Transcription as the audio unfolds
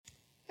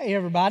Hey,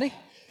 everybody.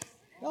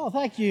 Oh,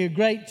 thank you.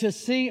 Great to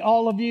see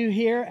all of you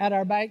here at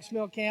our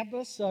Banksmill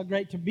campus.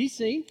 Great to be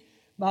seen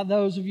by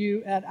those of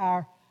you at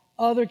our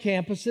other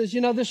campuses. You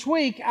know, this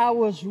week I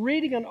was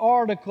reading an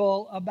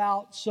article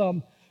about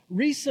some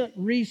recent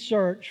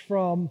research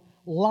from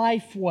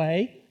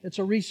Lifeway. It's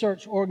a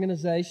research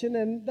organization,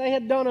 and they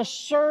had done a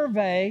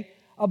survey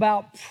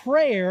about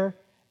prayer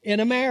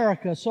in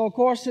America. So, of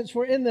course, since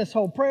we're in this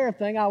whole prayer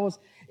thing, I was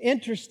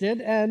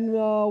interested, and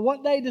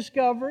what they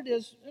discovered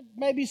is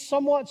maybe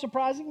somewhat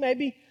surprising,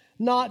 maybe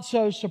not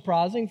so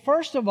surprising.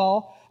 First of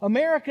all,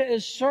 America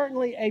is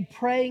certainly a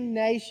praying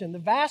nation. The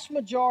vast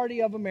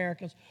majority of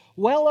Americans,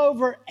 well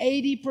over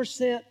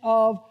 80%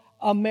 of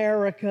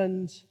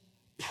Americans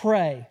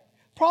pray.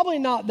 Probably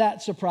not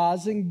that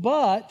surprising,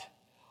 but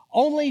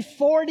only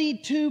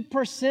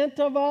 42%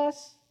 of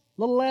us,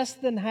 a little less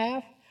than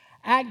half,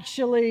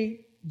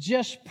 actually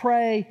just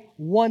pray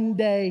one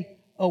day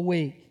a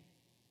week,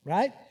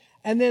 right?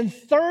 And then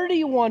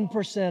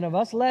 31% of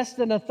us, less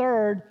than a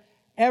third,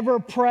 ever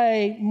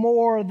pray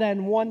more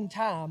than one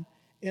time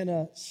in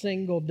a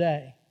single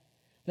day.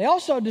 They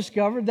also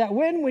discovered that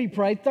when we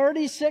pray,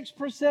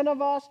 36%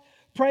 of us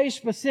pray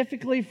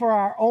specifically for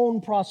our own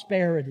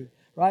prosperity,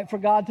 right? For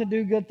God to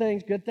do good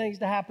things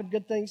to happen,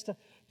 good things to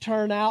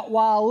turn out,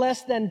 while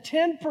less than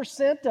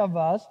 10% of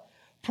us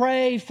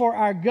pray for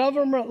our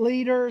government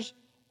leaders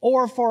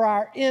or for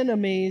our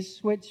enemies,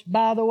 which,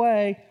 by the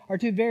way, are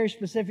two very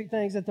specific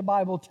things that the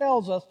Bible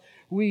tells us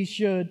we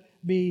should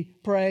be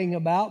praying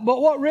about. But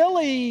what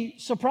really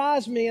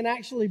surprised me and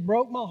actually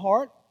broke my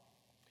heart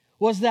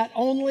was that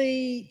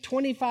only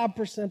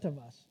 25% of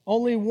us,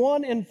 only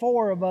 1 in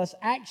 4 of us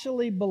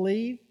actually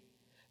believe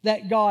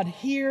that God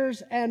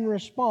hears and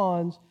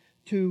responds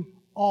to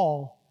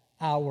all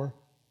our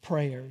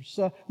prayers.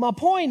 So my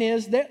point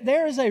is that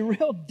there is a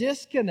real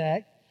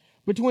disconnect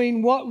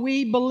between what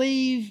we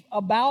believe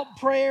about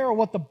prayer or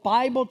what the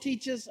Bible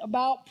teaches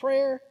about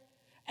prayer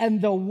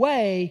and the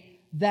way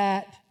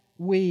that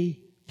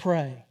we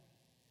pray.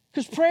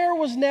 Because prayer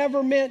was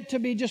never meant to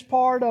be just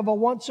part of a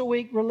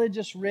once-a-week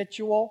religious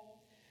ritual.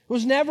 It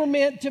was never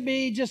meant to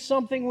be just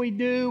something we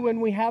do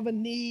when we have a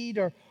need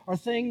or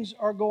things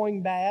are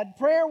going bad.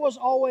 Prayer was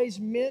always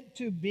meant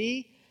to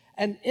be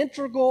an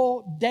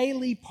integral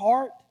daily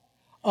part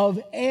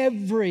of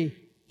every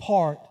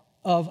part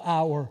of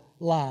our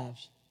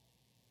lives.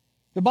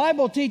 The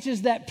Bible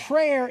teaches that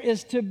prayer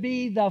is to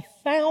be the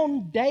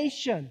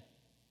foundation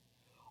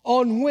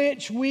on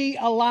which we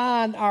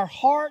align our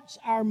hearts,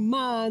 our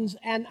minds,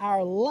 and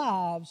our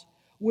lives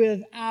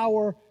with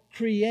our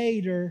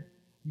Creator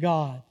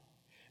God.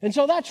 And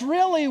so that's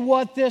really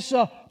what this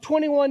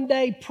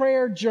 21-day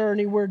prayer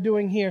journey we're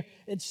doing here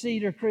at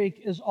Cedar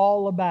Creek is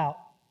all about.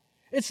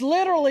 It's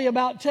literally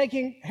about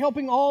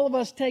helping all of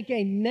us take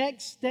a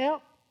next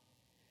step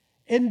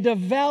in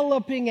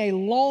developing a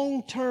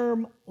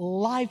long-term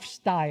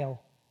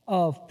lifestyle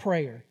of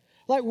prayer.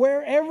 Like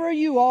wherever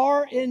you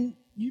are in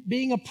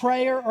being a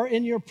prayer or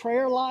in your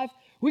prayer life,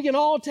 we can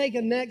all take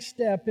a next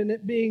step in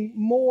it being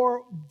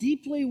more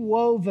deeply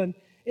woven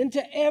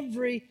into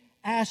every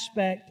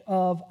aspect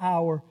of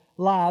our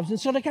lives. And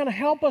so to kind of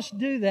help us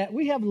do that,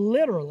 we have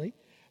literally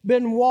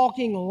been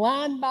walking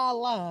line by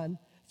line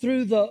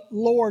through the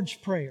Lord's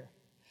Prayer.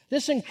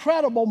 This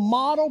incredible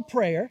model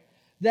prayer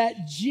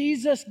that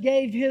Jesus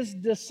gave His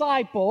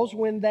disciples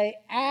when they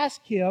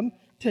asked Him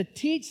to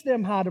teach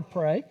them how to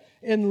pray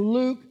in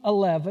Luke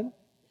 11.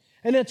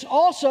 And it's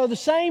also the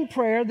same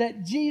prayer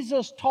that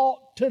Jesus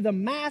taught to the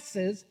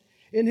masses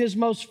in His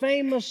most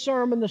famous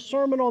sermon, the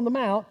Sermon on the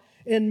Mount,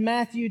 in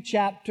Matthew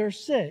chapter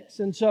 6.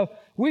 And so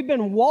we've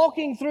been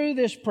walking through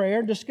this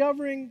prayer,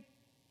 discovering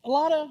a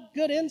lot of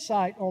good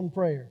insight on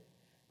prayer,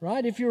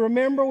 right? If you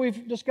remember,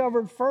 we've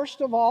discovered,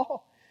 first of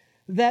all,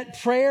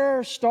 that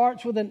prayer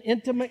starts with an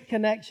intimate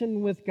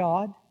connection with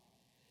God.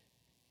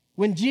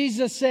 When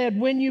Jesus said,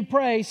 when you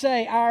pray,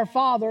 say, Our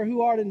Father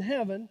who art in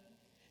heaven,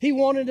 He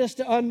wanted us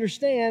to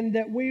understand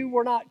that we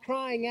were not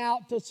crying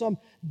out to some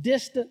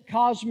distant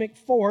cosmic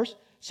force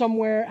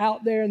somewhere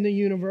out there in the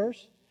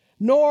universe,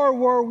 nor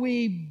were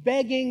we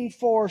begging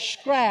for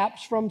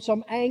scraps from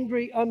some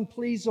angry,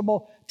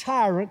 unpleasable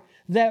tyrant,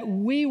 that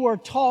we were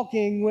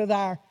talking with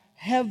our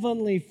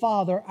Heavenly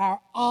Father, our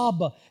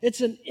Abba.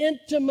 It's an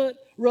intimate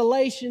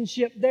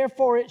relationship,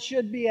 therefore it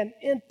should be an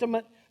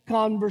intimate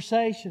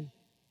conversation.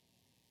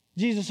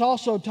 Jesus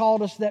also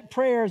taught us that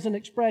prayer is an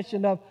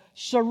expression of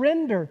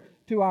surrender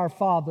to our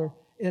Father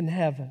in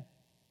heaven.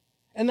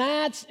 And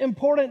that's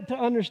important to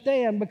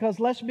understand because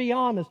let's be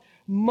honest,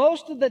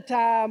 most of the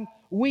time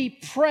we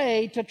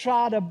pray to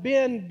try to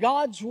bend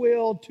God's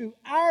will to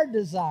our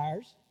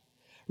desires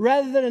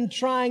rather than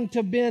trying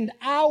to bend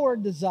our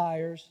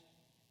desires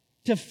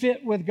to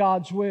fit with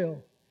God's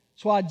will.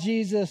 That's why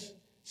Jesus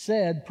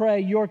said,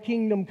 pray, your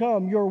kingdom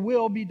come, your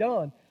will be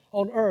done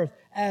on earth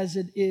as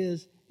it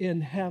is in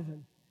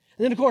heaven.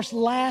 And then, of course,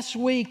 last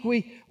week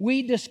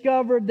we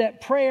discovered that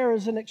prayer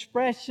is an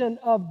expression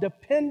of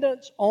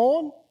dependence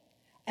on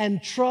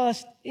and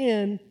trust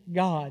in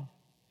God.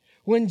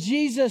 When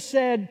Jesus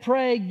said,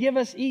 pray, give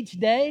us each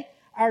day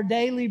our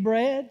daily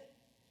bread.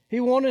 He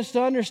wanted us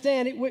to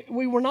understand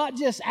we were not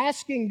just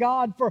asking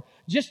God for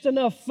just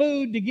enough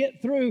food to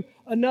get through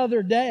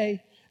another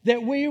day,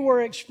 that we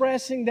were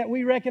expressing that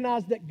we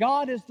recognize that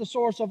God is the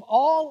source of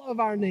all of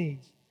our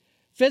needs,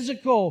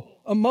 physical,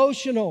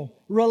 emotional,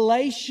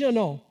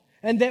 relational,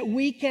 and that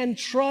we can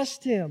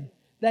trust Him,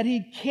 that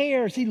He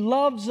cares, He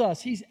loves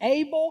us, He's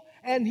able,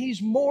 and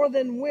He's more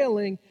than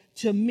willing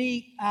to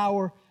meet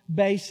our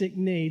basic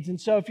needs. And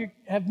so if you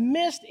have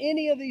missed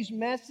any of these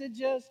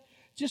messages,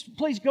 just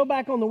please go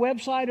back on the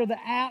website or the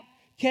app,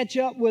 catch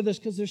up with us,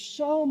 because there's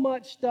so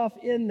much stuff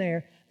in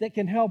there that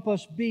can help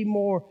us be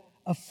more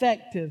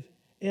effective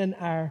in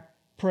our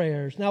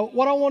prayers. Now,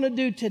 what I want to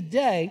do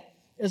today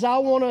is I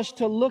want us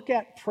to look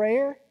at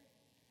prayer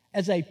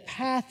as a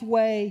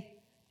pathway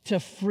to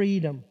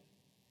freedom.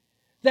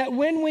 That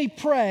when we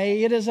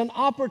pray, it is an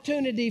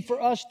opportunity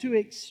for us to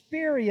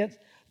experience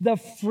the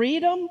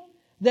freedom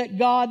that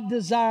God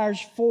desires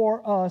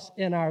for us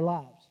in our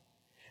lives.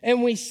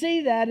 And we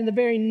see that in the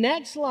very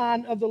next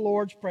line of the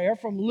Lord's Prayer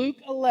from Luke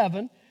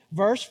 11,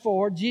 verse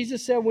 4.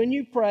 Jesus said, when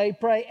you pray,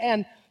 pray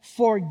and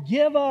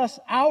forgive us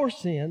our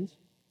sins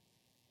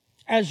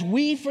as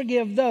we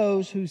forgive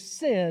those who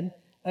sin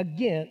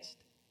against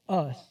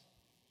us.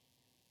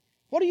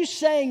 What are you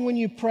saying when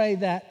you pray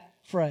that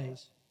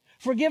phrase?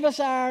 Forgive us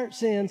our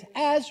sins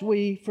as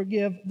we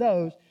forgive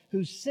those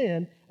who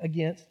sin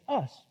against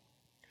us.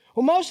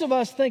 Well, most of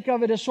us think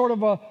of it as sort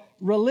of a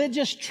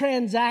religious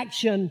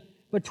transaction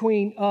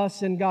between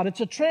us and God.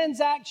 It's a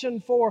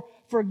transaction for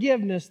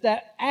forgiveness,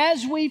 that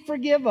as we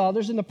forgive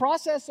others, in the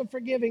process of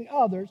forgiving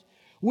others,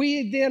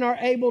 we then are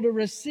able to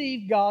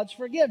receive God's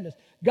forgiveness.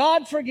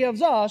 God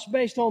forgives us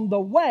based on the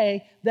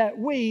way that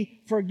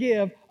we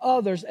forgive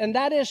others. And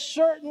that is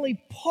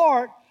certainly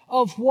part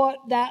of what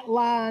that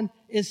line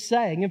is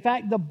saying. In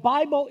fact, the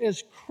Bible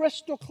is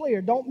crystal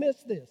clear. Don't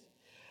miss this.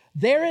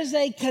 There is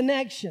a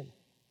connection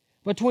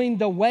between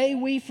the way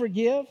we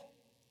forgive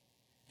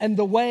and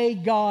the way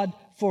God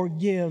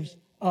forgives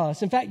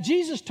us. In fact,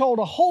 Jesus told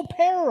a whole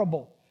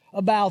parable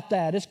about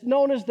that. It's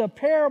known as the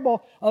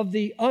parable of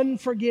the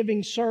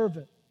unforgiving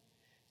servant.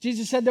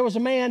 Jesus said there was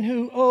a man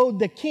who owed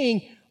the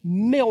king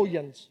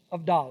millions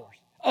of dollars,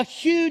 a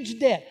huge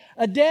debt,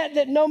 a debt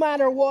that no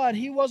matter what,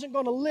 he wasn't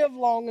going to live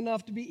long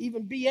enough to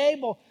even be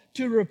able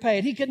to repay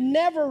it. He could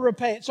never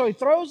repay it. So he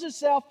throws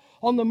himself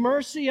on the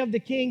mercy of the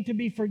king to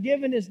be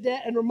forgiven his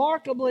debt. And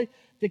remarkably,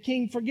 the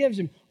king forgives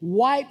him,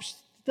 wipes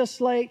the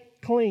slate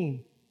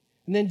clean.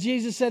 And then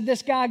Jesus said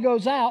this guy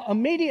goes out,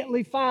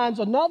 immediately finds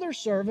another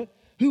servant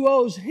who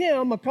owes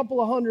him a couple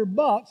of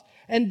 $100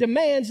 and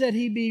demands that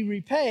he be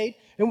repaid.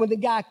 And when the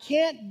guy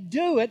can't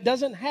do it,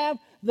 doesn't have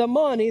the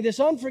money, this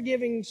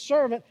unforgiving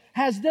servant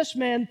has this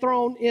man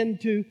thrown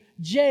into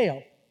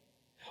jail.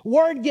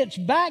 Word gets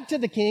back to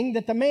the king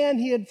that the man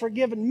he had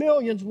forgiven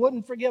millions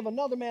wouldn't forgive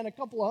another man a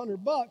couple of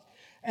 $100,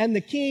 and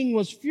the king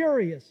was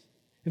furious.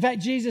 In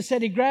fact, Jesus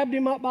said he grabbed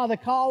him up by the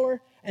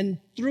collar and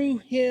threw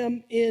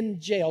him in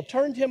jail,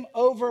 turned him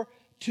over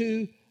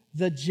to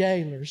the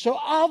jailer. So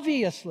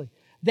obviously,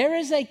 there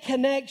is a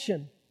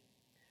connection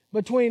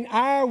between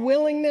our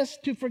willingness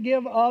to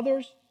forgive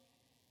others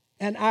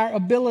and our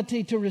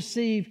ability to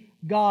receive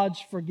God's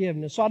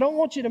forgiveness. So I don't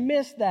want you to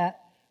miss that,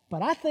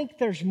 but I think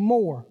there's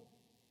more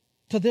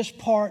to this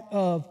part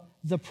of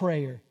the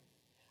prayer.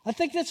 I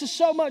think this is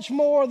so much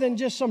more than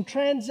just some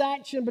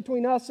transaction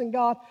between us and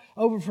God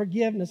over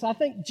forgiveness. I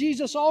think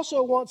Jesus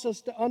also wants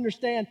us to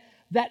understand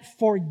that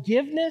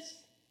forgiveness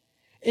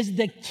is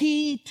the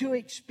key to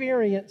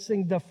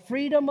experiencing the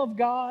freedom of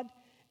God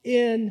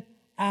in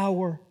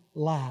our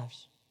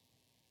lives.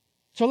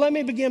 So let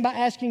me begin by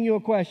asking you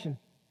a question.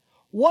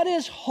 What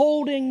is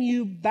holding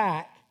you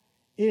back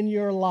in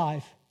your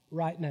life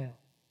right now?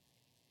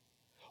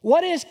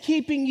 What is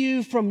keeping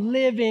you from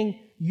living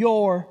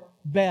your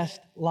best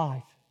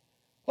life?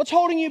 What's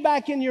holding you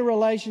back in your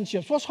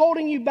relationships? What's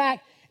holding you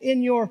back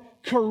in your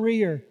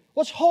career?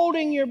 What's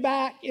holding you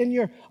back in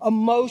your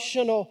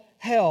emotional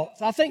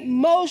health? I think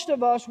most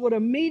of us would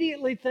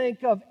immediately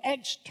think of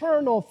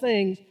external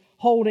things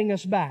holding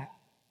us back.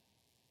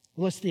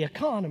 Well, it's the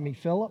economy,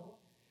 Philip.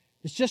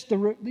 It's just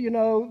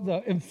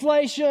the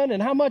inflation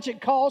and how much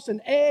it costs,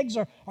 and eggs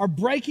are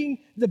breaking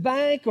the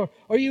bank.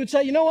 Or you would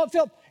say, you know what,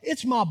 Philip?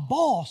 It's my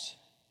boss.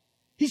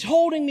 He's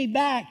holding me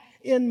back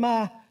in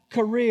my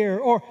career.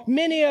 Or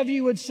many of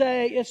you would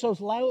say it's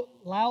those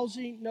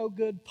lousy, no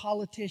good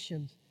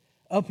politicians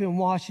up in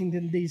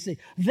Washington, D.C.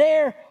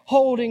 They're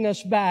holding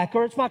us back.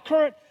 Or it's my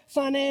current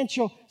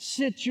financial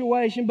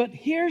situation. But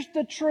here's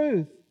the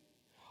truth.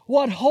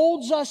 What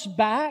holds us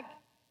back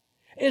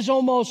is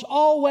almost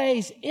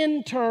always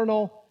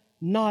internal,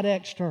 not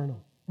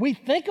external. We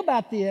think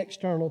about the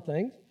external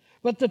things,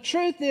 but the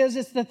truth is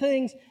it's the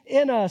things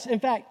in us. In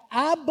fact,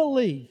 I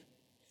believe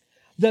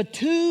the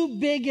two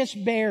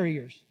biggest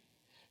barriers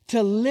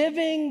to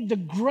living the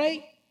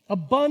great,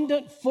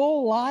 abundant,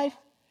 full life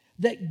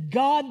that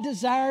God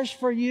desires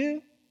for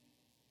you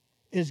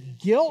is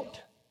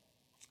guilt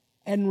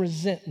and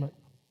resentment.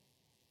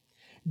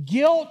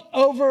 guilt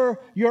over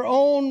your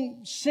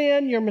own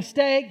sin, your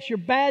mistakes, your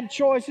bad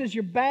choices,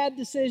 your bad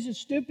decisions,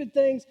 stupid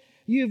things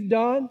you've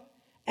done,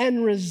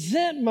 and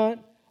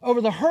resentment over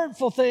the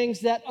hurtful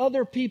things that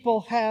other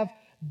people have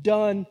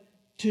done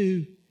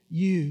to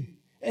you.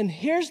 And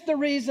here's the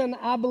reason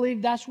I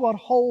believe that's what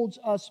holds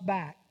us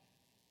back,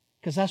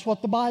 because that's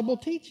what the Bible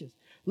teaches.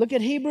 Look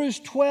at Hebrews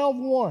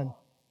 12:1.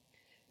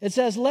 It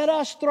says, let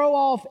us throw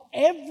off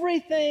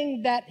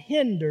everything that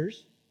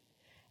hinders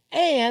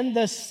and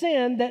the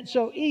sin that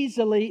so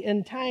easily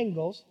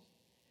entangles,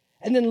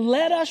 and then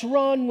let us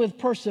run with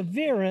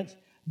perseverance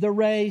the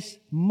race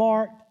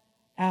marked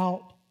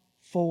out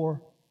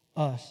for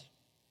us.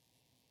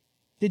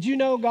 Did you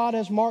know God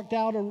has marked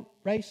out a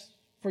race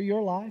for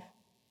your life?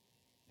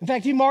 In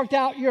fact, He marked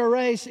out your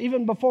race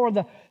even before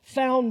the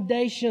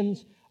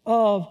foundations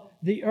of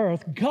the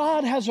earth.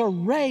 God has a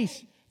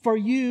race for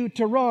you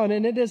to run,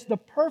 and it is the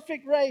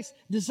perfect race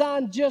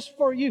designed just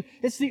for you.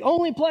 It's the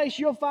only place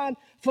you'll find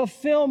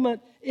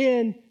fulfillment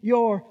in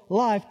your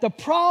life. The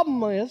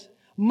problem is,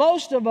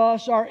 most of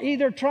us are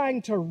either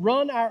trying to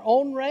run our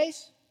own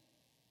race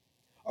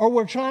or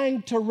we're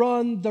trying to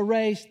run the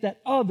race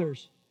that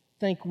others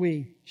think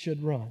we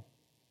should run.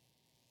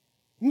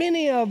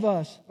 Many of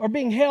us are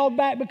being held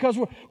back because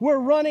we're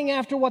running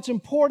after what's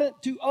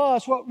important to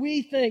us, what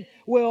we think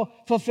will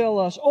fulfill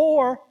us,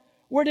 or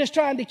we're just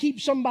trying to keep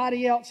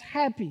somebody else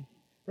happy,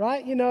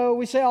 right? You know,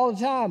 we say all the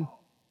time,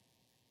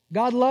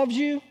 God loves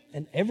you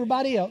and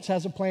everybody else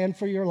has a plan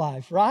for your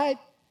life, right?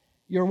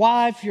 Your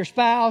wife, your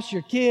spouse,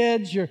 your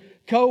kids, your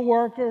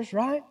co-workers,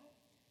 right?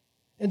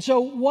 And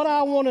so what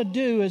I want to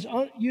do is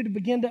you to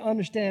begin to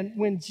understand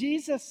when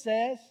Jesus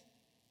says,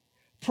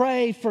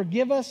 pray,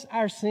 forgive us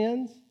our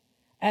sins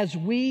as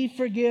we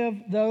forgive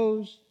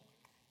those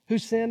who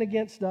sin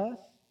against us,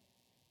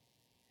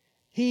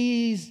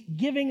 He's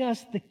giving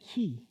us the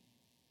key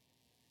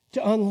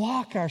to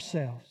unlock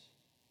ourselves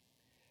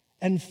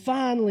and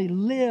finally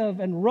live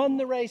and run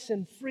the race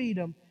in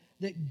freedom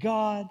that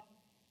God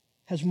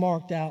has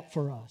marked out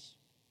for us.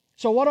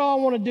 So what I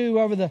want to do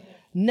over the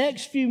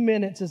next few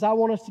minutes is I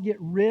want us to get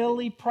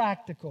really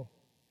practical.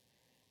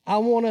 I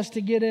want us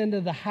to get into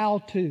the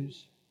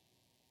how-tos.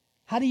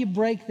 How do you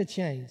break the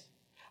chains?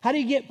 How do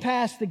you get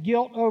past the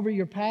guilt over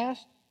your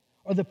past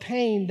or the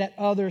pain that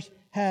others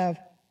have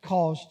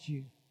caused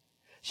you?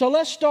 So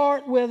let's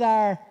start with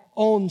our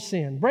own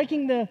sin,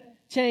 breaking the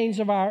chains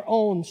of our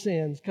own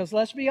sins. Because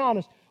let's be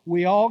honest,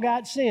 we all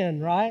got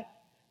sin, right?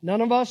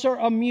 None of us are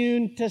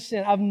immune to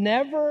sin. I've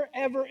never,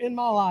 ever in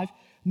my life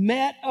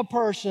met a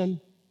person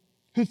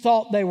who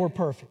thought they were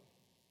perfect.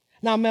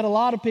 Now, I met a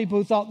lot of people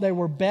who thought they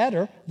were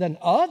better than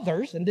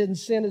others and didn't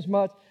sin as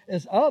much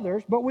as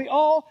others, but we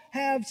all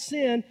have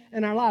sin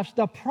in our lives.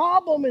 The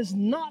problem is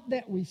not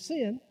that we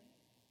sin.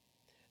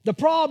 The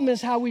problem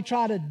is how we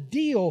try to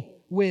deal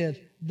with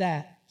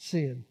that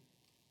sin.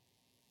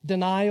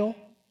 Denial,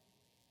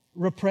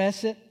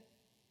 repress it,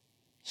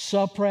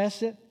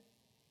 suppress it,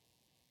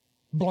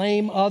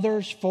 blame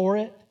others for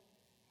it,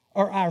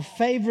 or our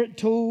favorite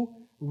tool,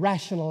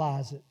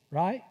 rationalize it,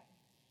 right?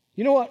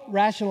 You know what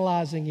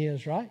rationalizing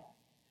is, right?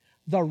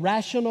 The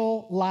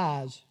rational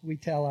lies we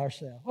tell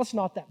ourselves. Well, it's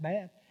not that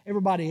bad.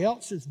 Everybody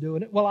else is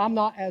doing it. Well, I'm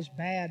not as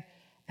bad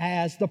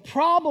as. The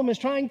problem is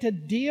trying to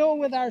deal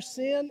with our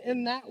sin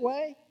in that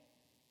way.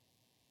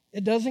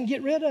 It doesn't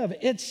get rid of it.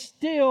 It's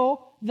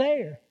still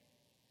there.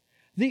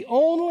 The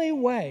only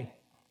way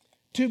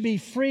to be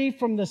free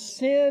from the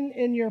sin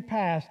in your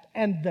past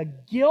and the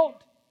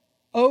guilt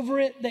over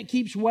it that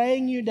keeps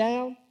weighing you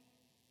down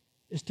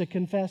is to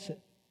confess it.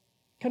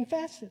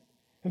 Confess it.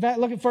 In fact,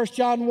 look at 1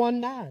 John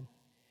 1:9.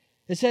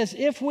 It says,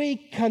 if we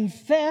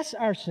confess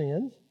our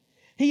sins,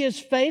 He is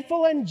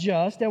faithful and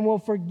just and will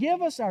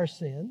forgive us our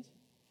sins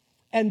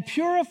and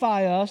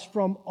purify us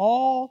from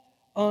all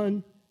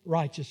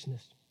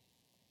unrighteousness.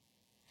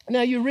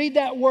 Now, you read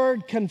that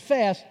word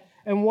confess,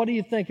 and what do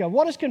you think of?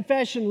 What does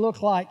confession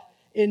look like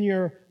in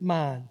your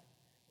mind?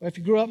 Well, if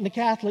you grew up in the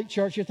Catholic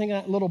Church, you're thinking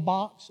of that little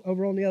box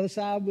over on the other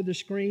side with the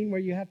screen where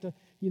you have to,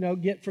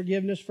 get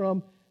forgiveness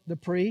from the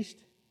priest.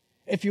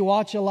 If you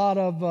watch a lot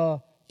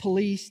of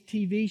police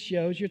TV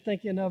shows, you're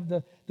thinking of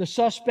the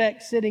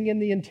suspect sitting in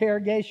the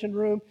interrogation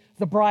room,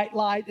 the bright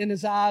light in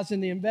his eyes,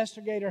 and the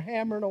investigator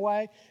hammering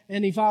away,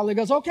 and he finally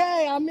goes,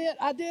 okay,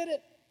 I did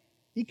it.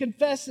 He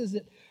confesses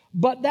it.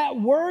 But that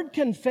word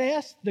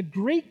confess, the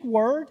Greek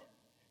word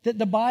that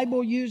the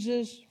Bible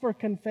uses for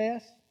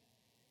confess,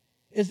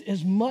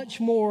 is much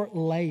more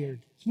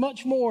layered. It's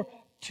much more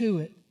to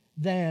it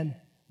than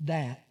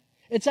that.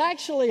 It's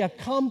actually a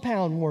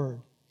compound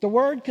word. The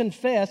word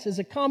confess is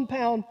a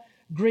compound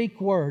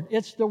Greek word.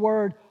 It's the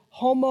word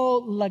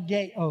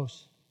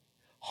homologeos.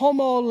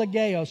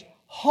 Homologeos.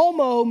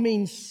 Homo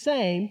means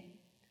same.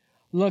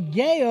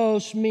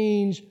 Logeos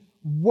means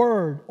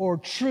word or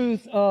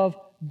truth of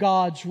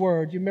God's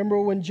word. You remember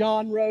when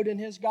John wrote in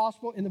his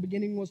gospel, in the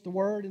beginning was the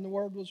Word, and the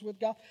Word was with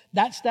God?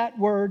 That's that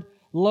word,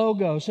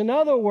 logos. In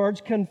other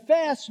words,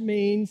 confess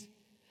means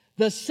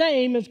the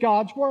same as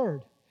God's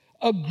word.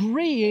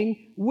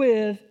 Agreeing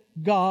with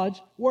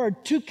God's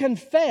word. To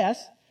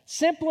confess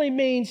simply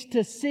means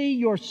to see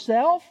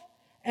yourself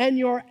and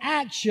your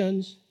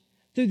actions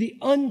through the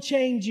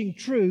unchanging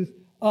truth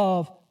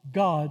of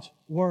God's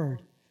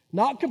Word.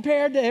 Not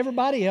compared to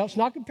everybody else,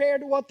 not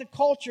compared to what the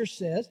culture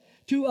says,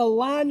 to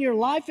align your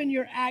life and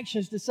your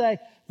actions to say,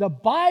 the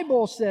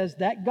Bible says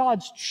that,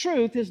 God's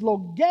truth, His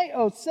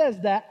Logos says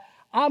that,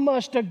 I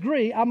must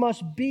agree, I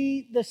must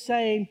be the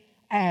same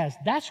as.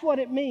 That's what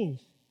it means.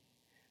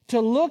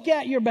 To look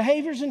at your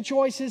behaviors and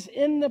choices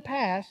in the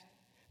past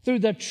through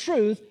the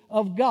truth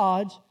of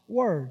God's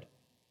Word.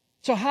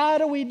 So how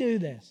do we do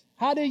this?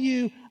 How do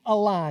you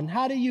align?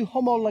 How do you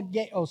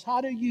homologos? How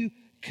do you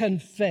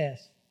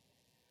confess?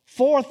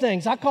 4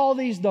 things. I call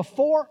these the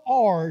 4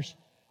 R's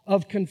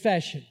of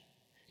confession.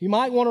 You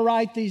might want to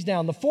write these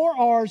down. The 4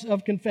 R's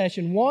of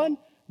confession. 1,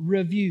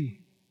 review.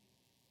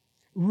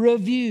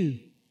 Review.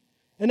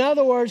 In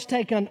other words,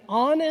 take an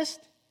honest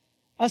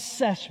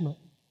assessment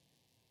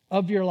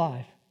of your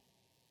life.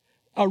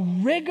 A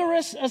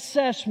rigorous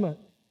assessment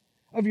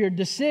of your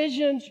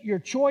decisions, your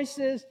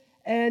choices,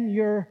 and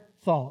your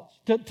thoughts.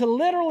 To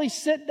literally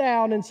sit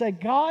down and say,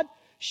 God,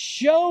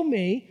 show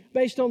me,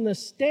 based on the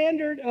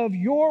standard of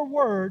your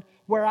word,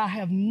 where I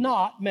have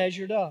not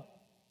measured up.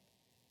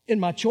 In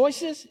my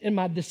choices, in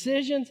my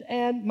decisions,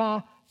 and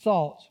my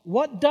thoughts.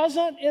 What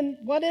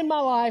in my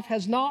life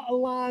has not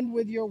aligned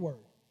with your word?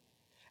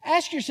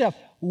 Ask yourself,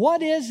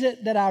 what is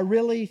it that I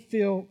really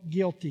feel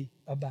guilty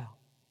about?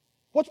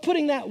 What's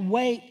putting that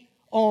weight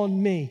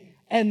on me?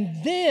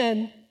 And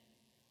then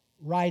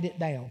write it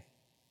down.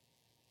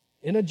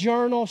 In a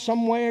journal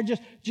somewhere,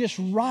 just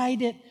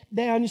write it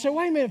down. You say,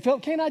 wait a minute, Phil,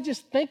 can't I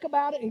just think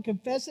about it and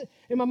confess it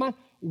in my mind?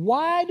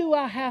 Why do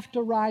I have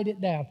to write it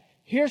down?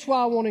 Here's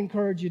why I want to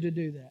encourage you to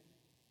do that.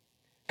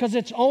 Because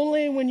it's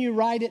only when you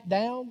write it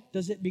down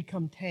does it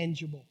become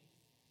tangible.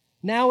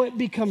 Now it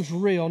becomes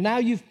real. Now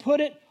you've put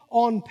it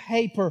on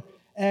paper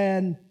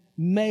and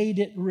made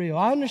it real.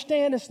 I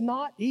understand it's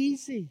not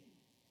easy,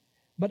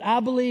 but I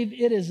believe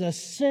it is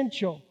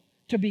essential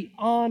to be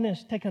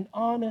honest, take an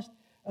honest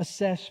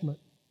assessment.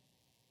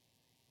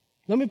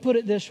 Let me put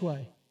it this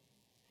way.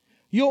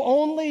 You'll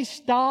only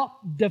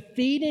stop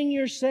defeating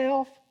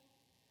yourself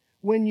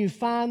when you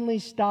finally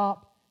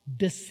stop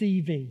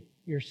deceiving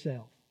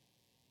yourself.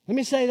 Let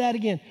me say that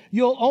again.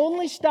 You'll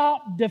only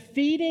stop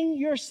defeating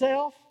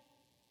yourself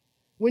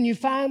when you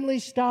finally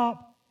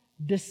stop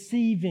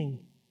deceiving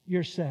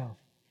yourself.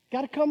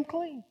 Got to come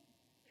clean.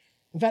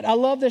 In fact, I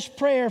love this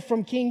prayer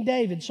from King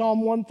David,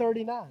 Psalm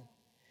 139.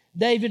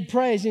 David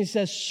prays and he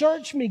says,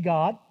 search me,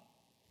 God,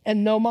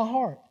 and know my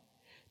heart.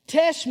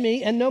 Test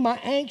me and know my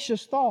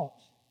anxious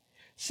thoughts.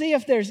 See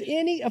if there's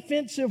any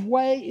offensive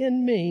way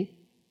in me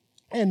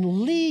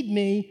and lead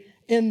me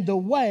in the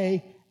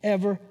way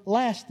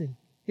everlasting.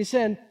 He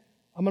said,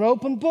 I'm an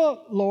open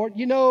book, Lord.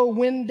 You know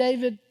when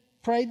David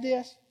prayed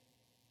this?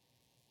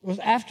 It was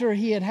after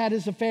he had had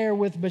his affair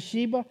with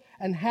Bathsheba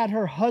and had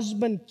her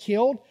husband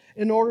killed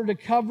in order to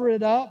cover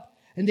it up.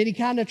 And then he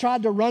kind of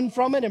tried to run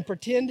from it and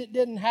pretend it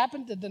didn't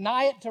happen, to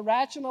deny it, to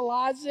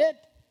rationalize it.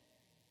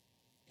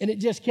 And it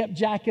just kept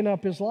jacking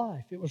up his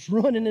life. It was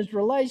ruining his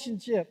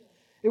relationship.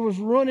 It was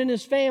ruining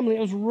his family. It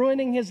was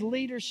ruining his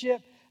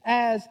leadership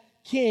as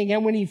king.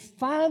 And when he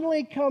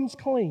finally comes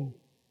clean,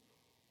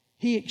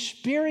 he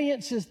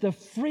experiences the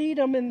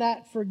freedom in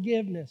that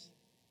forgiveness.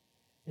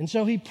 And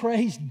so he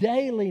prays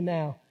daily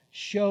now,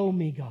 show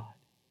me, God.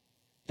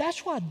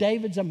 That's why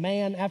David's a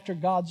man after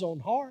God's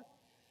own heart.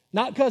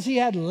 Not because he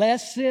had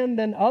less sin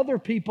than other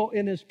people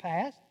in his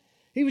past.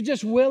 He was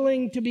just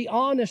willing to be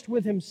honest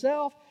with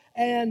himself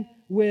and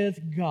with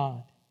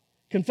God.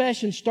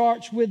 Confession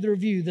starts with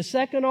review. The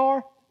second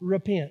R,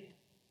 repent.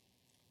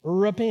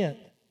 Repent.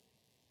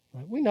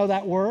 We know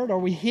that word, or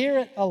we hear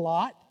it a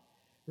lot,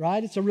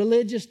 right? It's a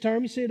religious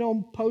term. You see it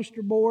on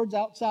poster boards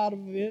outside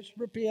of events.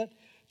 Repent,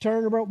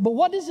 turn around. But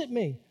what does it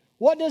mean?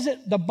 What does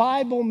the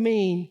Bible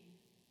mean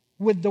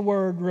with the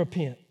word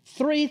repent?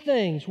 3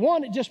 things.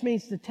 1, it just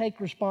means to take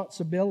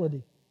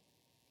responsibility,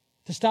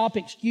 to stop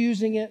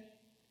excusing it,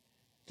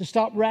 to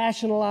stop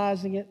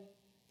rationalizing it,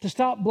 to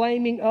stop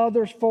blaming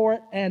others for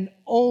it, and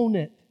own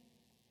it.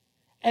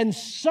 And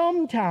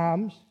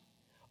sometimes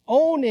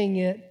owning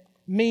it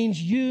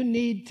means you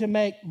need to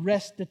make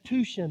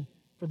restitution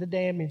for the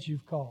damage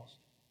you've caused.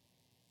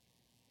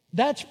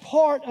 That's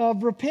part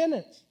of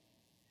repentance.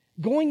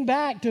 Going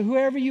back to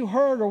whoever you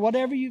hurt or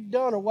whatever you've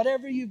done or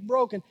whatever you've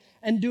broken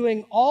and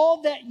doing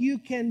all that you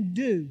can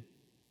do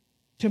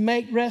to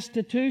make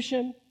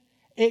restitution,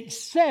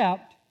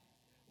 except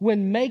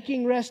when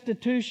making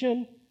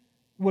restitution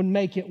would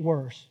make it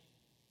worse.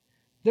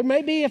 There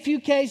may be a few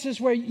cases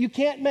where you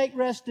can't make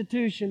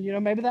restitution. You know,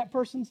 maybe that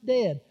person's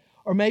dead,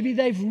 or maybe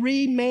they've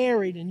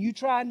remarried and you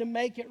trying to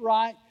make it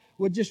right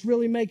would just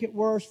really make it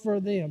worse for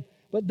them.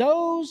 But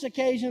those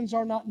occasions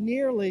are not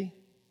nearly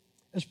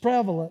as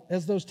prevalent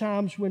as those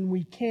times when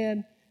we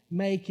can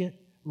make it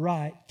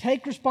right.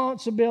 Take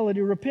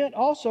responsibility. Repent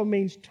also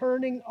means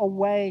turning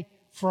away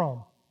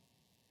from.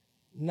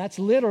 And that's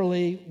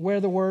literally where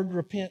the word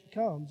repent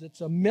comes.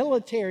 It's a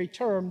military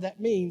term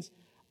that means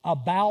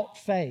about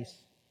face.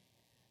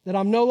 that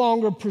I'm no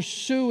longer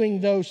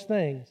pursuing those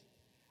things.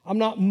 I'm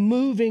not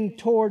moving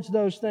towards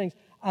those things.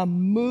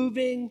 I'm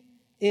moving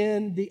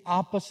in the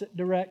opposite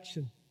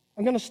direction.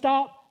 I'm going to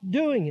stop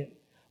doing it.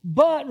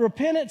 But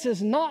repentance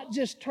is not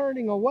just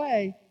turning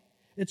away,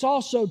 it's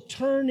also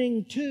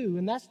turning to.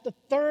 And that's the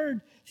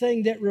third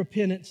thing that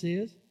repentance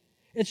is.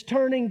 It's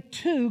turning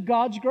to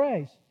God's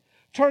grace.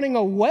 Turning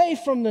away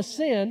from the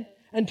sin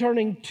and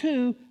turning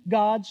to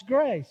God's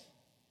grace.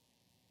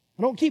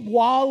 I don't keep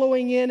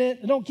wallowing in it.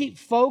 I don't keep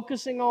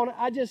focusing on it.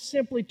 I just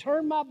simply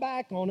turn my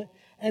back on it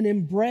and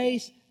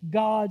embrace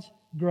God's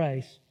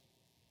grace.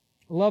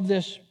 I love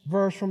this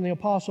verse from the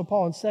Apostle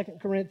Paul in 2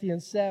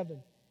 Corinthians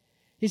 7.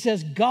 He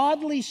says,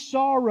 godly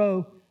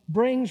sorrow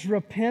brings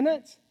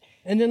repentance.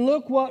 And then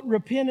look what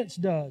repentance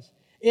does.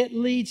 It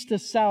leads to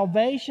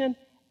salvation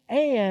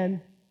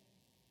and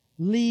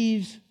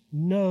leaves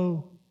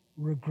no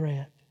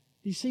regret.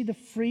 Do you see the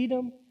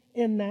freedom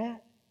in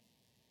that?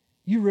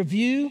 You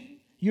review,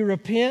 you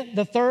repent.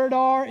 The third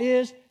R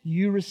is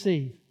you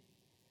receive.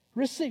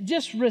 Receive.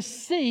 Just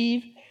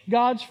receive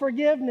God's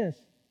forgiveness.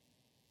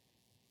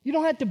 You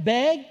don't have to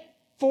beg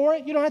for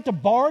it. You don't have to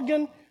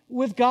bargain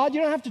with God.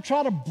 You don't have to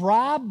try to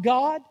bribe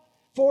God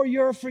for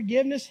your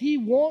forgiveness. He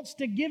wants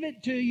to give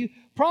it to you,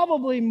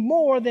 probably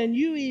more than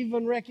you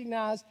even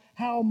recognize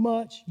how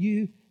much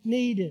you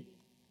need it.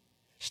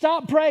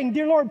 Stop praying,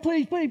 dear Lord,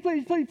 please, please,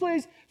 please, please,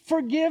 please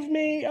forgive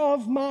me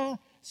of my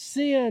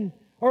sin.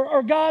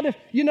 Or God,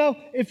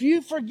 if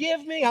you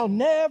forgive me, I'll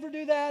never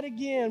do that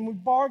again. We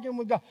bargain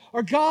with God.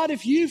 Or God,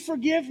 if you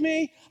forgive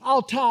me,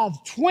 I'll tithe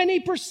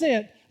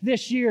 20%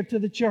 this year to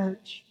the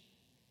church.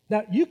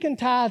 Now, you can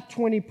tithe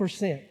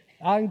 20%.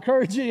 I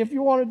encourage you if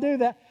you want to do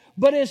that.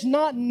 But it's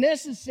not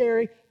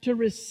necessary to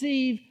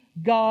receive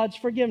God's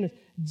forgiveness.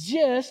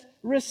 Just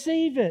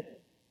receive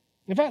it.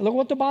 In fact, look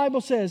what the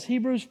Bible says,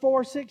 Hebrews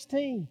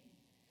 4:16.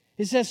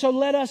 It says, so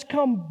let us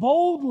come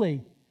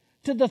boldly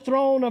to the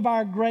throne of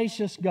our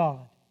gracious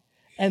God.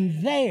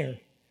 And there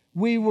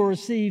we will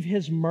receive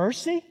His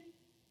mercy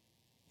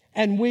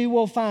and we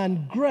will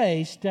find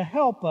grace to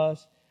help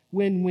us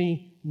when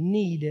we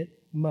need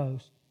it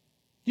most.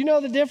 Do you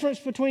know the difference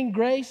between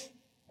grace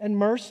and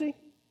mercy?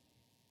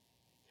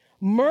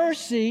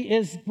 Mercy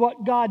is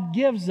what God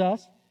gives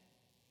us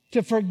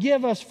to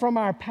forgive us from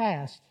our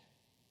past.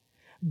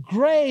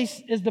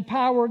 Grace is the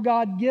power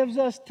God gives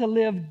us to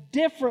live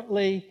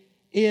differently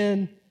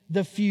in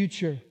the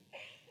future.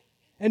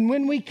 And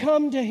when we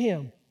come to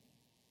Him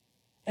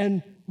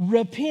and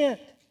repent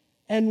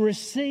and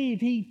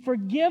receive, He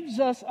forgives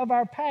us of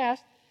our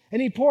past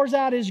and He pours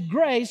out His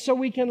grace so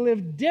we can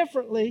live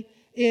differently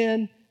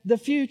in the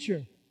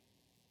future.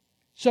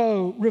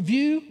 So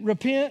review,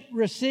 repent,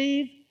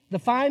 receive. The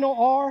final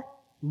R,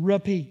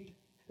 repeat.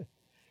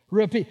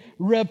 Repeat.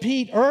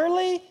 Repeat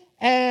early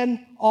and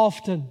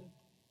often.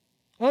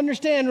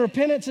 Understand,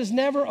 repentance is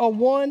never a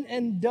one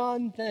and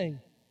done thing.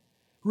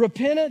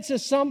 Repentance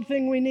is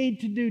something we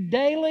need to do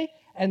daily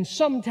and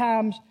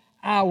sometimes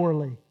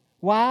hourly.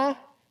 Why?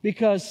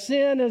 Because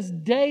sin is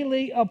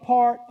daily a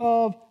part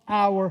of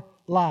our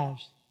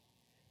lives.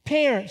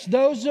 Parents,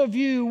 those of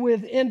you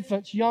with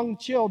infants, young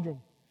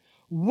children,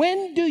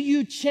 when do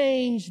you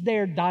change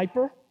their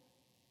diaper?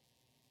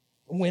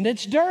 When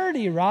it's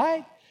dirty,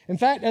 right? In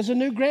fact, as a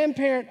new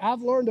grandparent,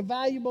 I've learned a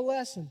valuable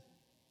lesson.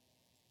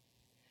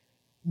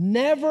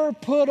 Never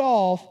put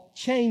off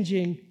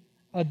changing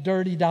a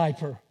dirty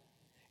diaper.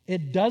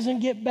 It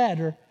doesn't get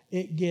better,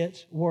 it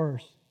gets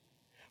worse.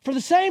 For the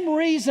same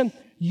reason,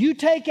 you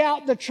take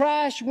out the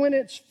trash when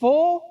it's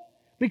full,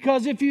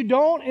 because if you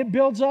don't, it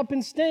builds up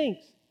and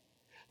stinks.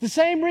 The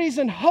same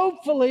reason,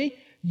 hopefully,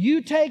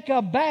 you take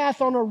a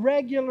bath on a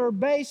regular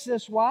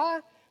basis.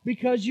 Why?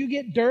 Because you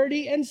get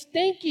dirty and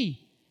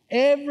stinky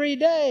every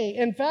day.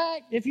 In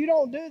fact, if you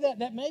don't do that,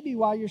 that may be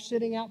why you're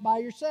sitting out by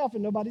yourself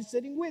and nobody's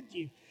sitting with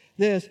you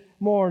this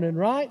morning,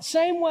 right?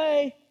 Same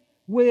way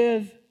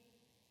with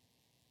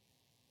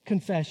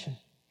confession.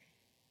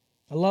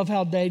 I love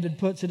how David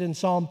puts it in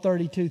Psalm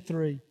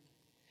 32:3.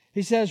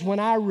 He says, when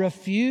I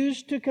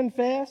refused to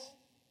confess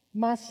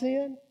my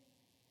sin,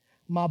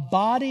 my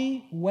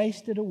body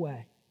wasted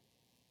away,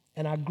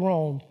 and I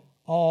groaned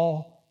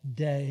all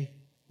day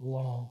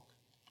long.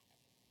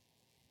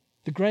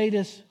 The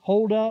greatest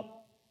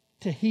holdup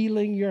to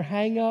healing your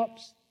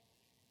hang-ups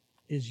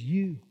is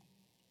you.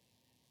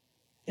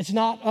 It's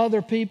not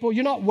other people.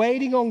 You're not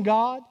waiting on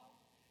God.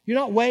 You're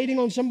not waiting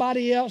on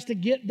somebody else to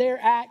get their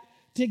act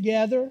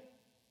together.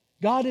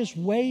 God is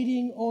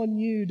waiting on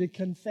you to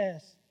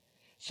confess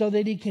so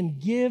that He can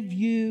give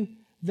you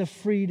the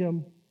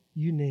freedom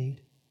you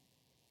need.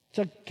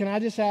 So can I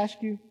just ask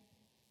you,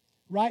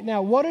 right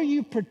now, what are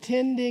you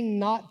pretending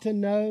not to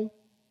know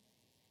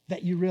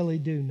that you really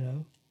do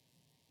know?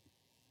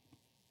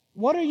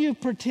 What are you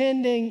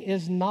pretending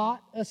is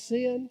not a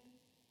sin,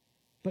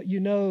 but you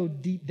know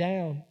deep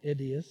down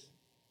it is?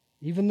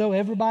 Even though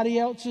everybody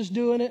else is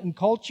doing it and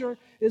culture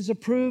is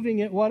approving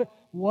it,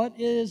 what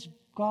is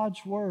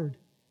God's Word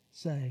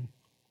saying?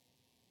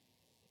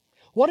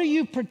 What are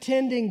you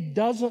pretending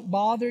doesn't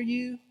bother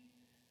you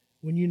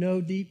when you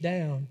know deep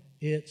down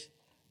it's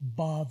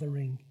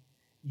bothering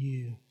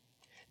you.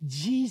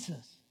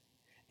 Jesus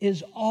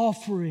is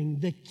offering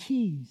the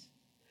keys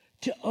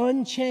to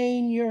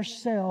unchain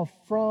yourself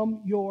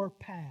from your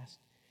past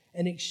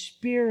and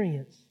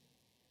experience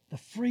the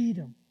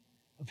freedom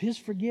of His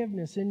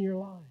forgiveness in your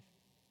life.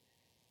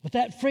 But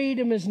that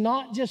freedom is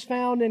not just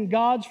found in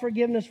God's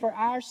forgiveness for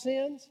our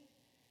sins.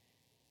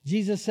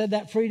 Jesus said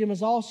that freedom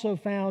is also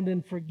found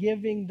in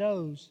forgiving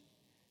those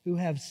who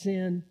have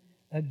sinned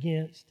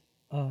against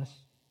us.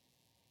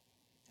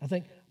 I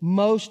think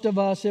most of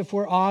us, if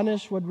we're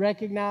honest, would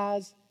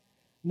recognize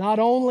not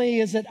only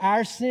is it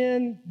our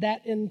sin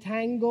that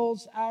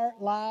entangles our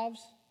lives,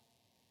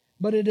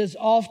 but it is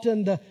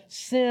often the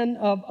sin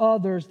of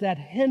others that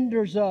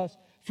hinders us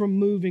from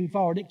moving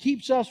forward. It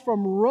keeps us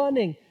from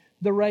running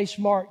the race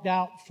marked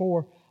out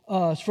for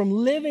us, from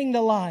living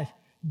the life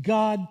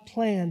God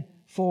planned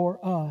for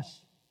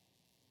us.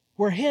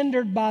 We're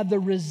hindered by the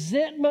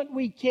resentment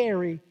we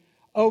carry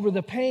over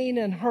the pain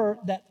and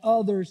hurt that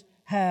others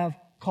have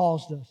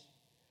caused us.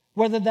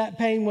 Whether that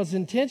pain was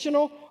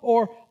intentional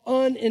or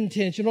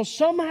unintentional,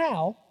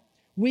 somehow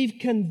we've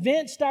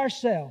convinced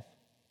ourselves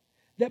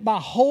that by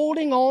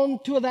holding on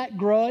to that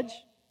grudge,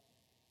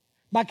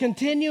 by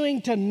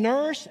continuing to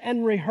nurse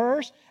and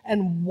rehearse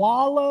and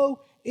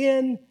wallow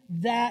in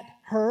that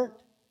hurt,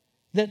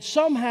 that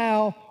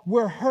somehow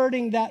we're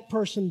hurting that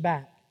person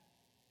back,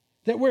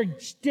 that we're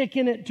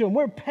sticking it to them,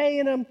 we're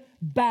paying them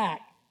back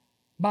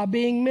by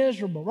being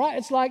miserable, right?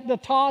 It's like the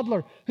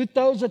toddler who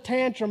throws a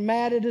tantrum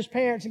mad at his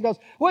parents and goes,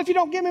 well, if you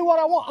don't give me what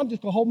I want, I'm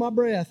just going to hold my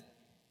breath.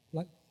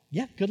 Like,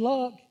 yeah, good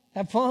luck.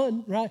 Have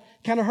fun, right?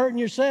 Kind of hurting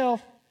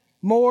yourself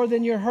more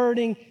than you're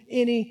hurting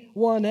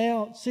anyone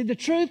else. See, the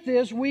truth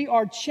is we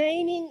are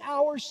chaining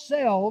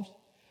ourselves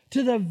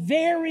to the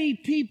very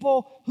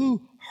people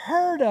who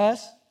hurt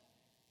us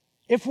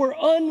if we're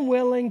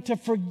unwilling to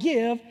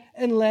forgive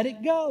and let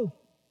it go.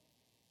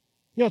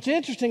 You know, it's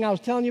interesting. I was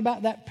telling you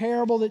about that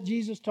parable that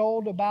Jesus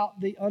told about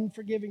the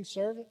unforgiving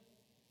servant.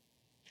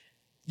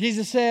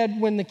 Jesus said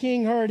when the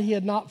king heard he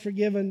had not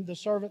forgiven the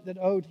servant that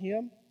owed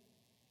him,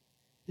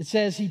 it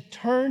says he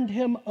turned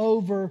him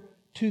over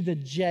to the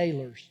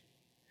jailers.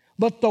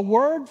 But the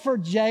word for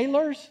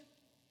jailers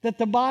that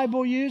the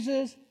Bible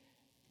uses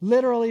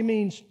literally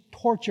means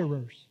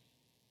torturers.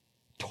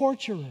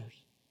 Torturers.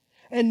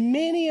 And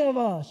many of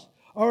us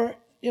are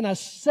in a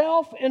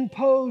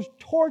self-imposed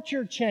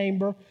torture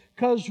chamber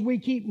because we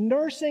keep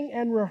nursing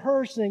and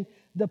rehearsing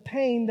the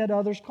pain that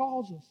others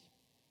cause us.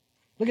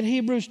 Look at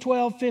Hebrews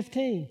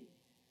 12:15.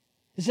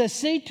 It says,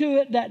 see to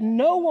it that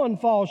no one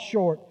falls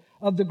short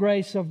of the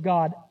grace of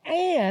God,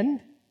 and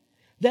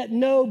that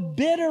no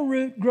bitter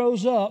root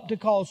grows up to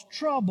cause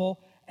trouble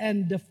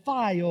and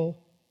defile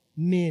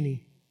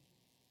many.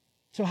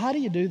 So how do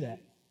you do that?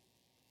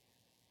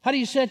 How do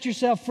you set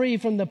yourself free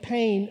from the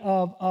pain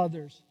of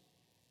others?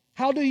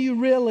 How do you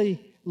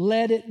really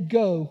let it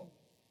go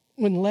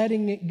when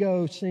letting it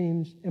go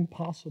seems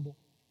impossible?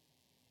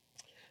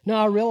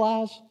 Now, I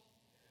realize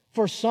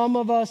for some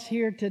of us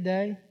here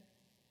today,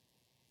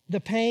 the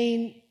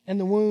pain and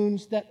the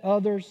wounds that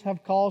others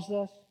have caused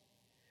us,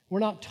 we're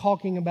not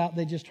talking about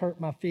they just hurt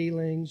my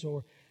feelings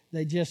or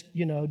they just,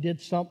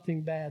 did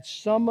something bad.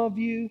 Some of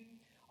you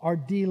are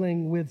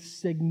dealing with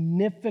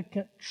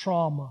significant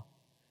trauma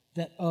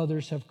that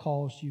others have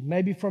caused you.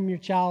 Maybe from your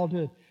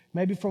childhood,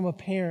 maybe from a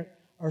parent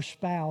or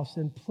spouse.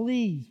 And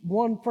please,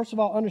 first of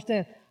all,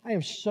 understand, I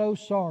am so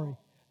sorry.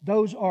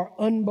 Those are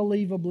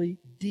unbelievably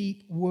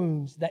deep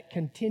wounds that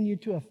continue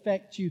to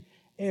affect you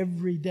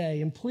every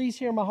day. And please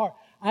hear my heart.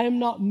 I am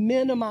not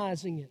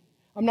minimizing it.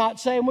 I'm not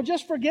saying, well,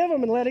 just forgive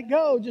them and let it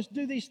go. Just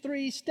do these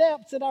 3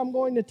 steps that I'm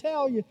going to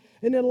tell you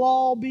and it'll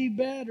all be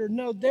better.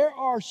 No, there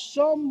are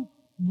some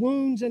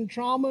wounds and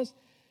traumas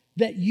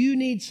that you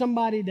need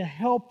somebody to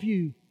help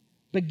you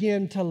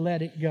begin to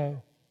let it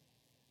go.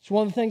 It's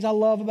one of the things I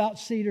love about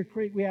Cedar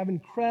Creek. We have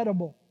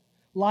incredible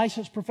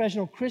licensed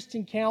professional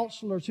Christian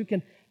counselors who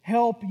can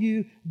help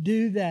you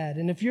do that.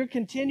 And if you're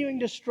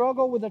continuing to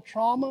struggle with a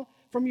trauma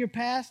from your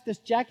past that's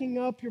jacking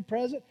up your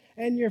present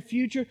and your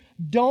future,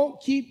 don't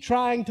keep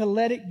trying to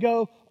let it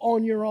go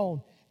on your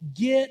own.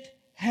 Get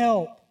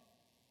help.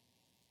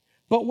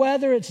 But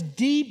whether it's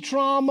deep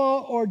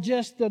trauma or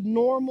just the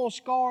normal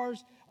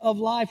scars of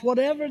life,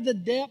 whatever the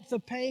depth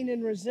of pain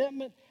and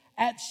resentment,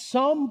 at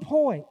some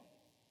point,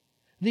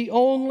 the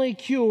only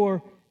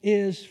cure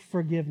is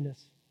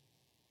forgiveness.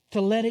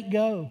 To let it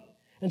go.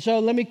 And so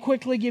let me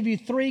quickly give you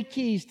 3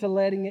 keys to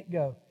letting it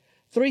go.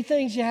 3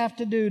 things you have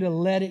to do to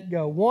let it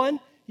go. 1,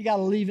 you got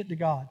to leave it to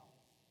God.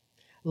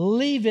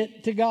 Leave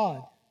it to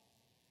God.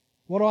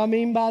 What do I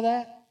mean by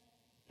that?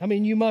 I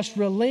mean, you must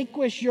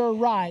relinquish your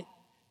right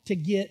to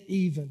get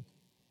even.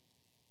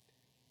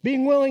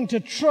 Being willing to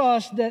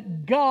trust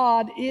that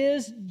God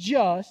is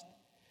just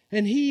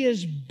and He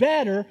is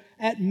better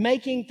at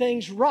making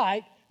things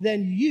right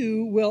than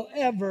you will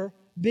ever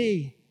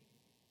be.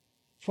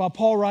 That's why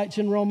Paul writes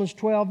in Romans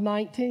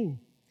 12:19,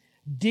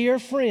 dear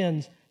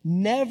friends,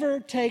 never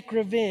take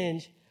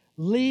revenge.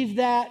 Leave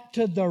that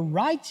to the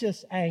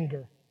righteous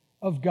anger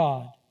of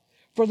God.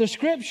 For the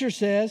Scripture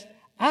says,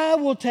 I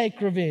will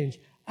take revenge.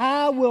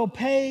 I will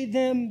pay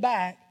them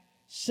back,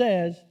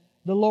 says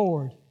the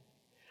Lord.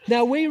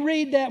 Now we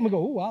read that and we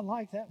go, oh, I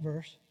like that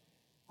verse.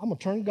 I'm going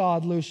to turn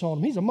God loose on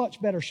him. He's a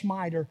much better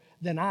smiter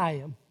than I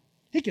am.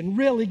 He can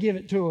really give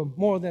it to him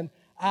more than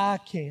I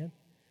can.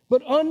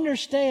 But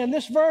understand,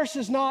 this verse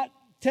is not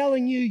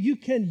telling you you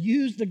can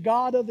use the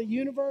God of the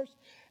universe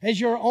as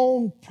your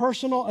own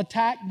personal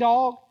attack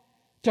dog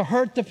to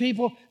hurt the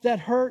people that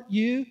hurt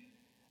you.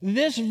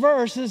 This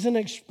verse is an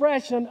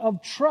expression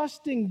of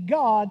trusting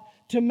God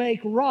to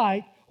make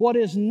right what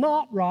is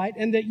not right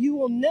and that you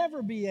will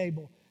never be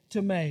able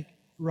to make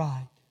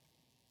right.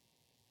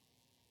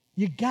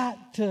 You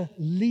got to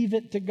leave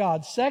it to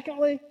God.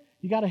 Secondly,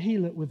 you got to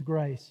heal it with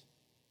grace.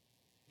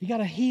 You got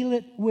to heal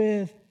it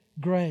with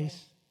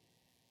grace.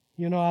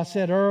 You know, I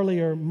said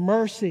earlier,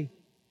 mercy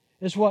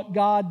is what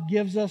God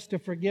gives us to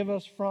forgive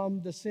us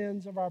from the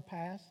sins of our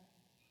past.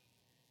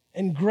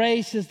 And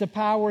grace is the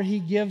power He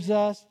gives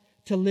us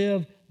to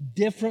live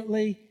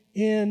differently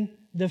in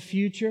the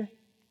future.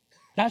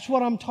 That's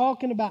what I'm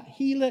talking about.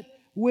 Heal it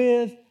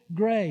with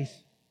grace.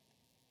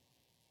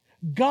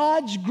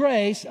 God's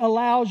grace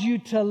allows you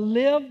to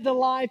live the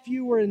life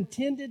you were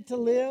intended to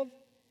live,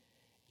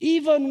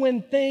 even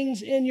when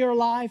things in your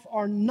life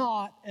are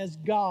not as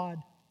God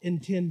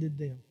intended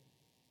them.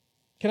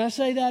 Can I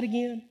say that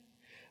again?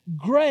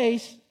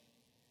 Grace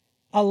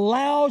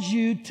allows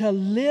you to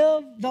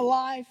live the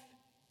life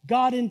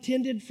God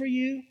intended for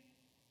you,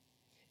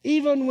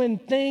 even when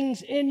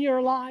things in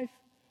your life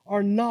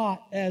are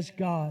not as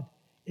God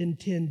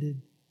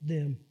intended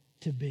them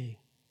to be.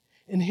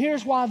 And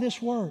here's why this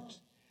works.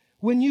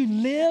 When you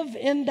live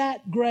in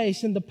that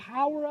grace and the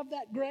power of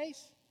that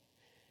grace,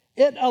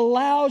 it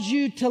allows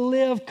you to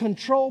live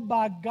controlled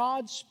by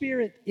God's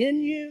Spirit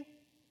in you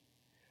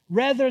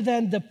rather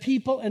than the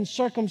people and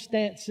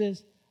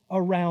circumstances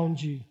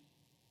around you.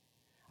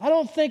 I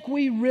don't think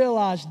we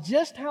realize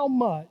just how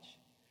much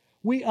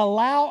we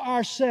allow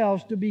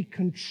ourselves to be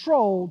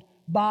controlled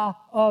by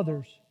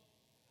others,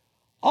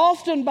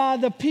 often by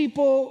the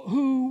people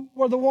who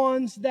were the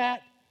ones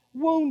that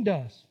wound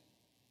us.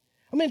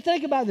 I mean,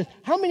 think about this.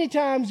 How many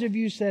times have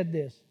you said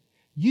this?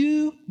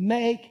 You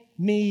make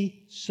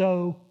me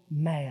so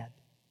mad.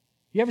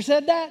 You ever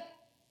said that?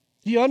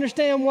 Do you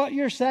understand what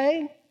you're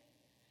saying?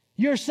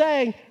 You're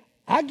saying,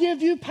 I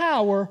give you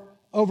power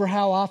over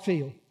how I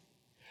feel.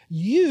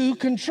 You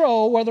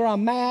control whether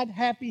I'm mad,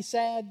 happy,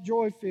 sad,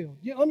 joy-filled.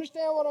 You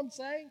understand what I'm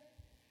saying?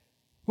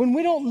 When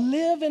we don't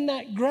live in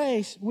that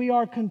grace, we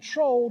are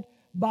controlled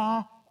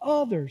by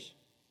others.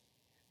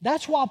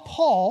 That's why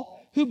Paul,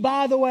 who,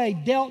 by the way,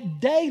 dealt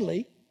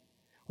daily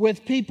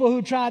with people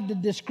who tried to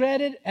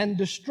discredit and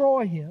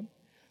destroy him,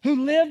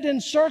 who lived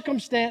in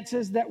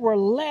circumstances that were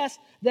less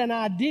than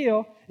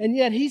ideal, and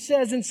yet he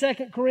says in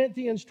 2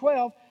 Corinthians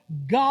 12,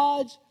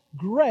 God's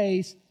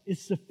grace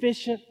is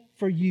sufficient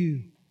for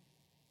you.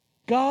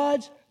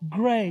 God's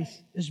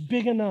grace is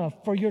big enough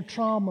for your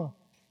trauma,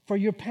 for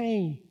your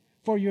pain,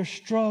 for your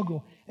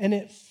struggle, and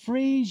it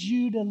frees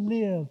you to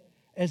live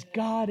as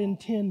God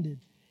intended,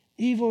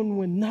 even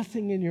when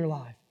nothing in your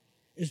life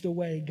is the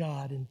way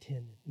God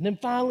intended. And then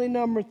finally,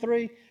 number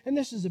 3, and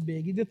this is a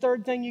biggie, the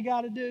third thing you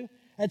got to do,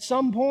 at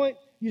some point,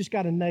 you just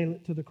got to nail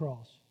it to the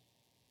cross.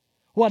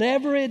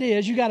 Whatever it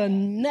is, you got to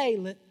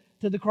nail it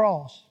to the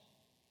cross.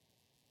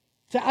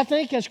 So I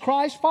think as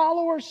Christ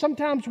followers,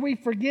 sometimes we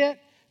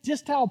forget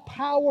just how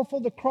powerful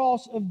the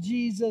cross of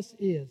Jesus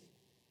is.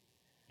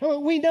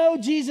 We know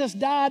Jesus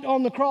died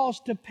on the cross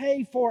to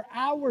pay for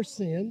our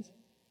sins.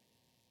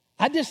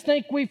 I just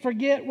think we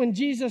forget when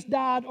Jesus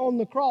died on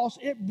the cross,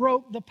 it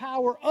broke the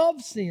power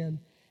of sin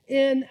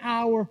in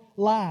our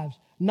lives.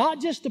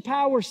 Not just the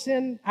power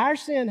our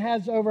sin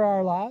has over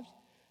our lives,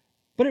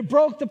 but it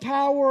broke the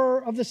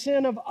power of the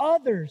sin of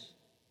others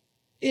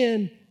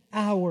in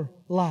our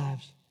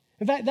lives.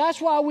 In fact,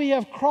 that's why we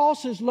have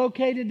crosses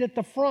located at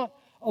the front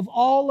of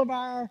all of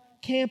our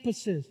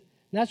campuses.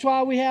 That's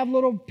why we have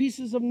little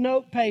pieces of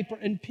note paper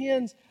and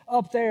pens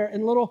up there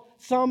and little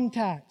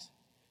thumbtacks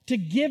to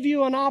give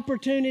you an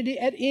opportunity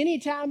at any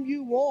time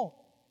you want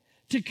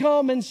to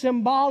come and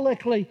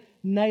symbolically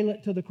nail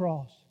it to the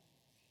cross.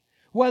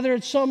 Whether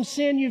it's some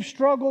sin you've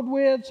struggled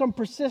with, some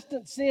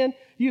persistent sin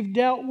you've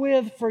dealt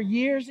with for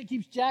years that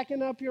keeps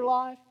jacking up your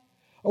life,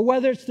 or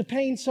whether it's the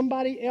pain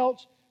somebody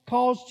else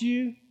caused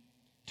you,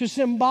 to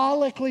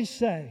symbolically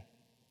say,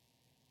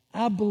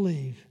 I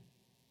believe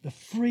the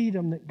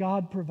freedom that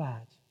God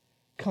provides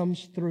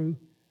comes through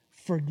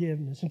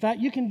forgiveness. In fact,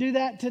 you can do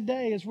that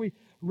today as we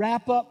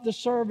wrap up the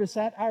service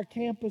at our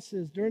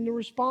campuses during the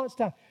response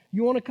time.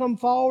 You want to come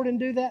forward and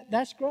do that?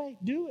 That's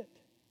great. Do it.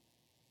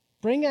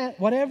 Bring that,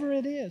 whatever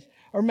it is.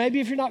 Or maybe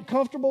if you're not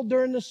comfortable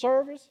during the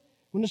service,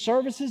 when the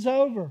service is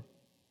over,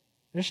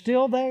 they're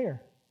still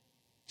there.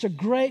 It's a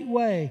great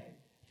way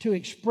to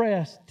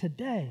express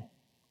today,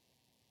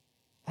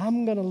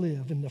 I'm going to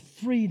live in the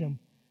freedom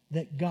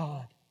that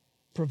God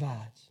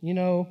provides. You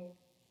know,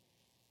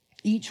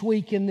 each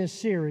week in this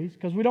series,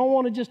 because we don't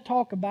want to just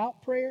talk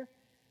about prayer,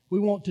 we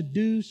want to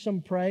do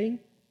some praying.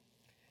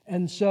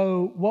 And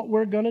so what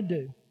we're going to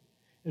do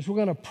is we're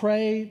going to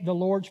pray the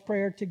Lord's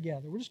Prayer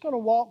together. We're just going to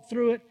walk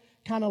through it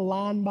kind of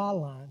line by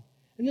line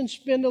and then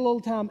spend a little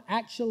time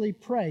actually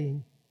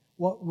praying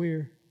what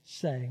we're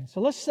saying.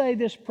 So let's say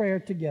this prayer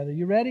together.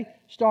 You ready?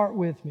 Start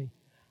with me.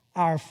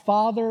 Our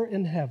Father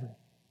in heaven,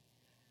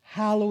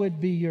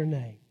 hallowed be your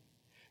name.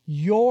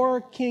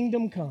 Your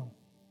kingdom come.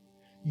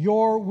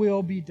 Your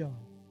will be done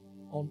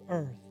on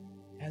earth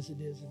as it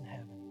is in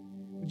heaven.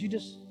 Would you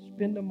just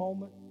spend a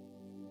moment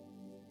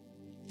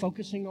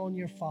focusing on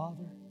your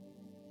Father?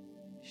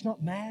 He's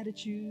not mad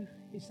at you.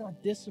 He's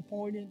not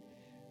disappointed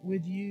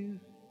with you.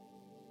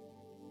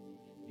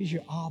 He's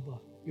your Abba,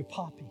 your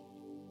Papi.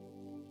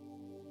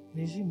 And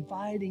He's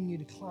inviting you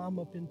to climb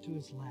up into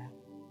His lap.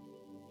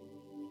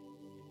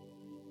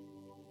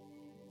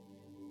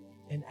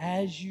 And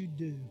as you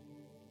do,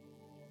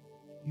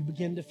 you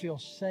begin to feel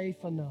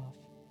safe enough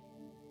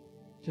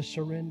to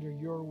surrender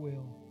your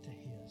will to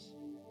His.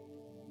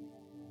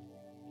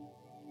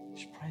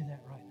 Just pray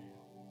that right now.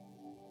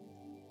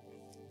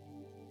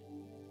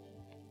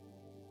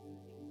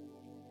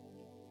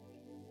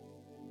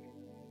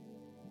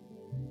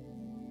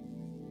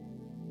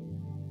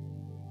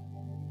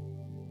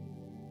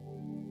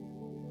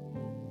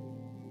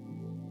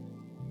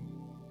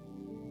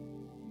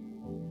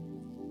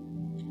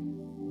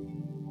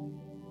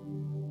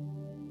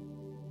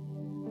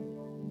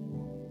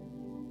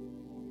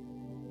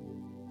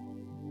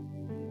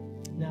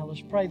 Now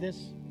let's pray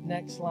this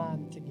next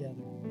line together.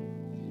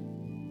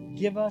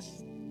 Give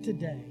us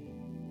today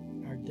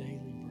our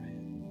daily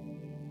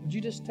bread. Would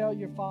you just tell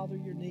your Father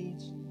your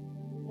needs?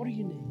 What are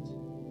your needs?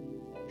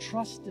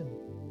 Trust Him.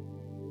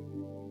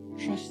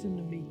 Trust Him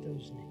to meet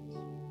those needs.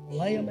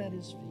 Lay them at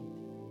His feet.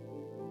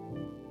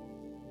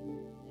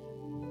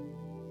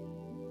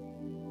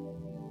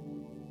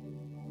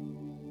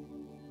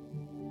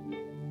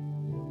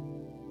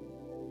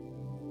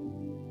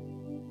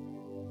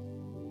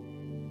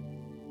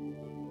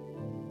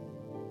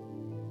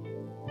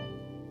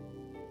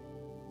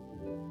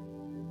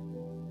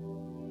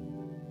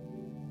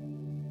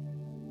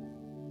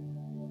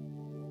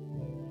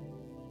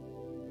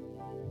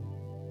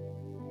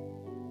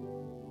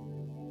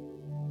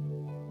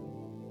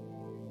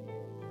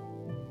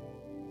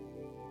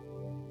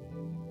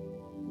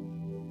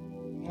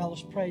 Now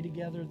let's pray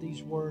together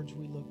these words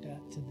we looked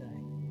at today.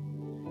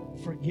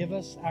 Forgive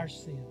us our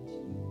sins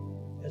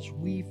as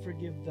we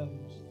forgive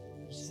those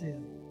who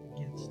sin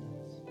against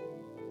us.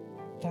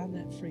 Find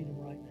that freedom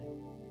right now.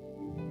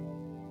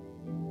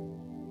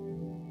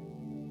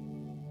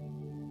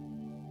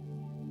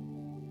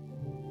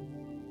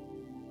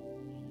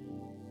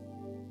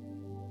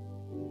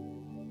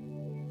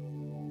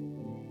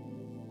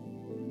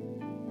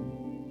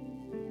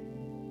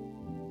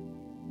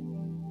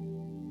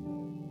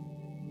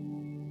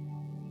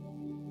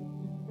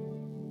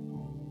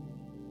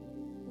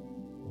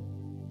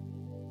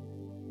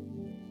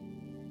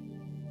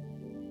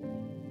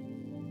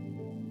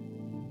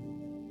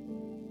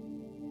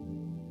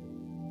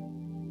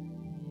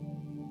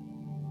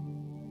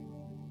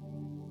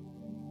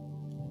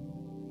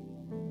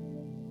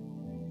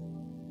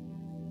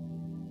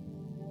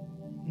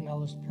 Now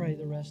let's pray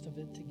the rest of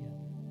it together.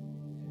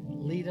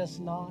 Lead us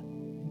not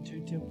into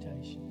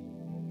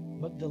temptation,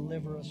 but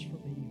deliver us from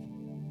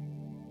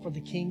evil. For the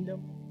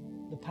kingdom,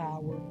 the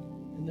power,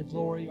 and the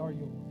glory are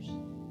yours,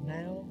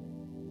 now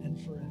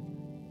and forever.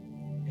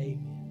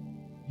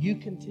 Amen. You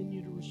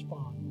continue to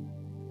respond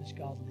as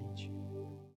God leads you.